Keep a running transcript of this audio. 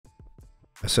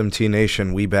SMT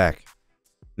Nation, we back.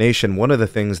 Nation, one of the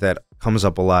things that comes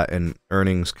up a lot in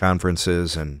earnings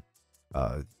conferences and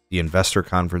the investor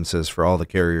conferences for all the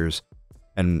carriers,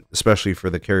 and especially for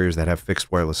the carriers that have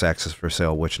fixed wireless access for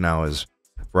sale, which now is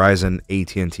Verizon,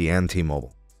 AT&T, and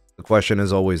T-Mobile. The question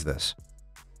is always this: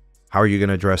 how are you going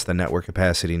to address the network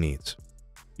capacity needs?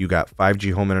 You got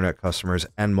 5G home internet customers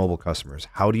and mobile customers.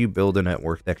 How do you build a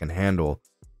network that can handle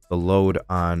the load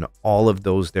on all of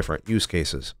those different use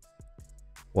cases?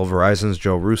 Well, Verizon's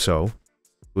Joe Russo,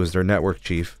 who is their network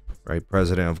chief, right,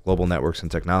 president of global networks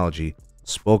and technology,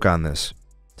 spoke on this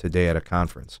today at a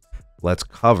conference. Let's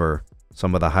cover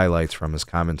some of the highlights from his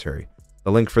commentary.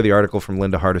 The link for the article from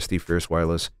Linda Hardesty, Fierce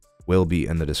Wireless, will be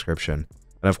in the description.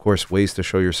 And of course, ways to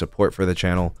show your support for the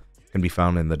channel can be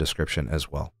found in the description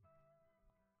as well.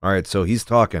 All right, so he's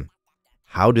talking.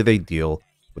 How do they deal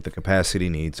with the capacity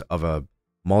needs of a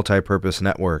multi-purpose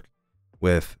network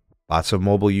with lots of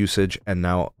mobile usage and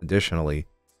now additionally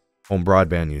home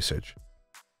broadband usage?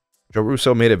 Joe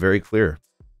Russo made it very clear.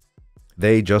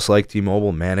 They, just like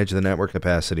T-Mobile, manage the network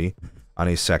capacity on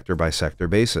a sector-by-sector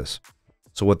basis.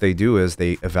 So what they do is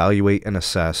they evaluate and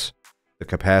assess the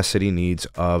capacity needs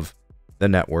of the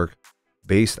network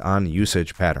based on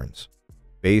usage patterns,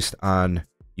 based on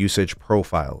usage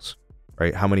profiles,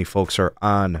 right? How many folks are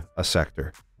on a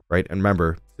sector, right? And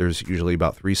remember, there's usually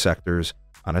about 3 sectors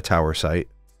on a tower site,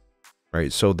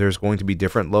 right? So there's going to be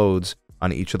different loads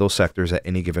on each of those sectors at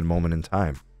any given moment in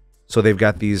time. So they've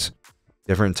got these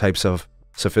different types of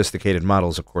sophisticated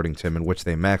models, according to him, in which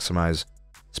they maximize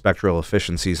spectral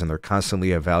efficiencies, and they're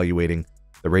constantly evaluating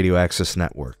the radio access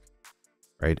network,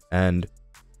 right? And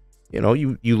you know,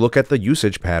 you look at the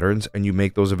usage patterns and you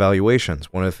make those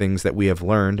evaluations. One of the things that we have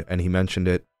learned, and he mentioned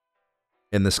it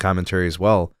in this commentary as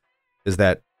well, is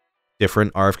that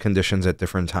different RF conditions at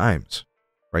different times,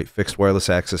 right? Fixed wireless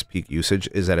access peak usage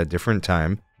is at a different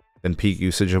time than peak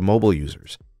usage of mobile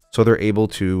users. So they're able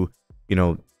to, you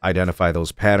know, identify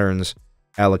those patterns,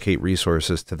 allocate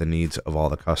resources to the needs of all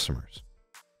the customers.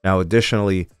 Now,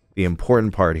 additionally, the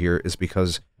important part here is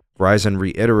because Verizon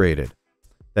reiterated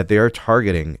that they are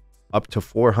targeting up to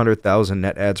 400,000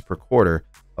 net adds per quarter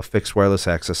of fixed wireless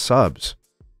access subs.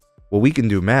 Well, we can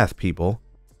do math, people.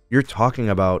 You're talking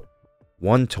about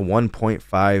 1 to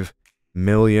 1.5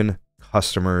 million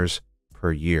customers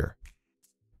per year,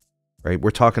 right?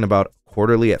 We're talking about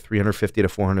quarterly at 350 to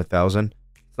 400,000.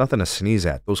 It's nothing to sneeze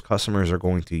at. Those customers are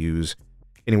going to use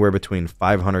anywhere between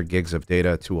 500 gigs of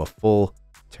data to a full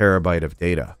terabyte of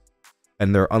data,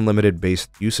 and they're unlimited based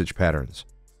usage patterns.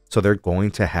 So they're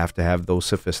going to have those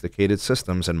sophisticated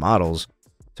systems and models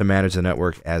to manage the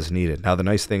network as needed. Now, the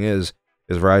nice thing is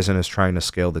Verizon is trying to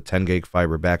scale the 10 gig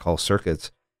fiber backhaul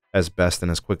circuits as best and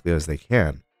as quickly as they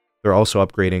can. They're also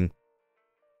upgrading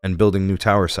and building new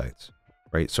tower sites,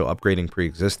 right? So upgrading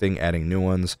pre-existing, adding new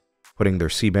ones, putting their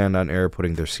C-band on air,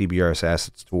 putting their CBRS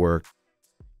assets to work,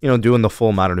 you know, doing the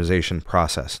full modernization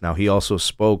process. Now, he also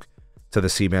spoke to the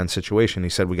C-band situation. He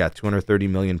said, we got 230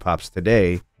 million pops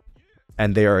today,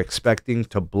 and they are expecting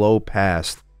to blow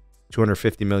past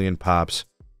 250 million pops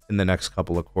in the next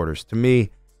couple of quarters. To me,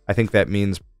 I think that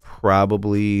means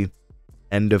probably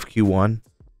end of Q1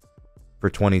 for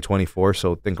 2024.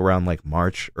 So think around like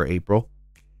March or April,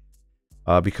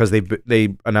 because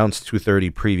they announced 230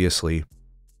 previously.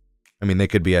 I mean, they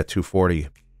could be at 240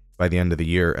 by the end of the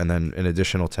year, and then an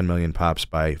additional 10 million pops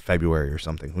by February or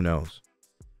something. Who knows?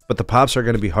 But the pops are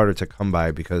going to be harder to come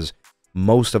by because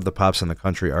most of the pops in the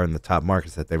country are in the top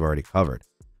markets that they've already covered.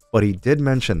 But he did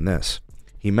mention this.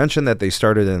 He mentioned that they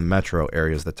started in the metro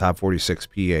areas, the top 46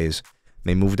 PAs.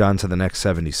 They moved on to the next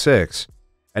 76.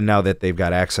 And now that they've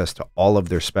got access to all of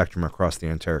their spectrum across the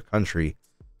entire country,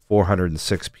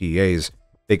 406 PAs,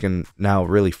 they can now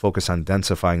really focus on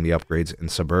densifying the upgrades in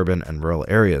suburban and rural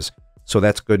areas. So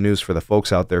that's good news for the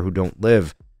folks out there who don't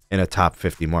live in a top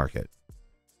 50 market,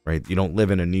 right? You don't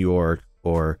live in a New York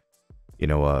or, you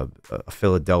know, a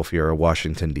Philadelphia or a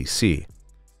Washington, D.C.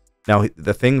 Now,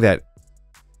 the thing that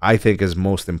I think is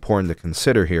most important to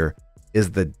consider here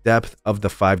is the depth of the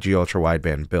 5G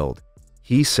ultra-wideband build.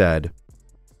 He said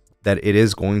that it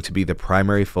is going to be the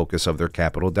primary focus of their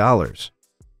capital dollars,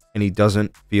 and he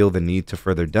doesn't feel the need to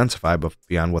further densify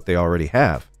beyond what they already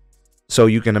have. So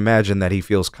you can imagine that he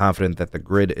feels confident that the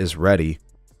grid is ready,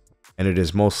 and it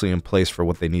is mostly in place for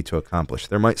what they need to accomplish.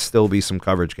 There might still be some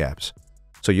coverage gaps.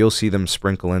 So you'll see them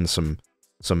sprinkle in some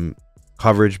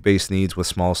coverage-based needs with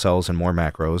small cells and more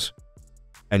macros.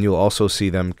 And you'll also see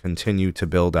them continue to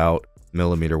build out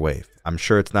mmWave. I'm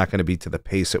sure it's not going to be to the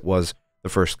pace it was the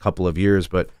first couple of years,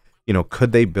 but, you know,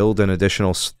 could they build an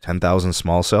additional 10,000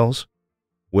 small cells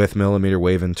with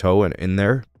mmWave in tow and in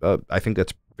there? I think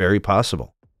that's very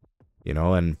possible,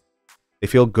 and they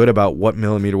feel good about what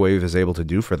mmWave is able to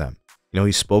do for them.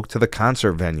 He spoke to the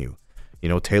concert venue.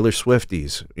 Taylor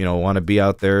Swifties, want to be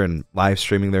out there and live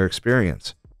streaming their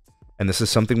experience. And this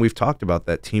is something we've talked about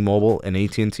that T-Mobile and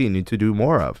AT&T need to do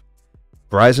more of.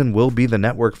 Verizon will be the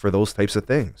network for those types of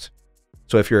things.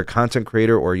 So if you're a content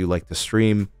creator or you like to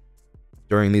stream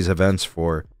during these events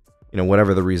for,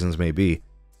 whatever the reasons may be,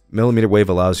 mmWave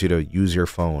allows you to use your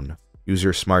phone, use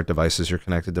your smart devices, your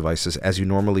connected devices as you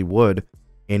normally would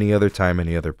any other time,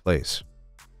 any other place.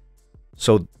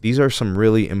 So these are some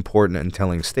really important and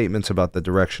telling statements about the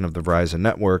direction of the Verizon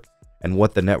network and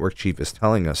what the network chief is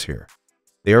telling us here.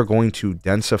 They are going to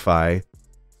densify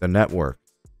the network.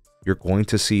 You're going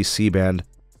to see C-band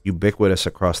ubiquitous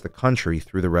across the country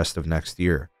through the rest of next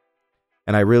year.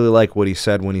 And I really like what he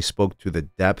said when he spoke to the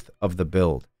depth of the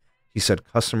build. He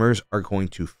said customers are going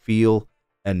to feel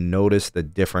and notice the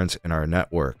difference in our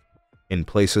network in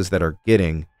places that are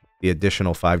getting the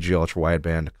additional 5G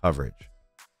ultra-wideband coverage.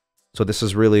 So this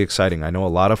is really exciting. I know a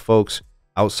lot of folks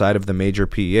outside of the major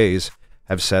PEAs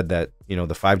have said that, the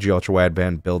 5G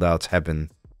ultra-wideband build-outs have been,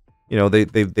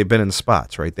 they've been in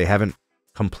spots, right? They haven't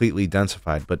completely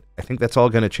densified, but I think that's all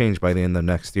going to change by the end of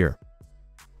next year.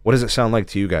 What does it sound like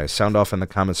to you guys? Sound off in the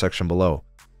comment section below.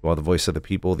 While the voice of the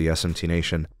people, the SMT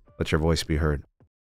Nation, let your voice be heard.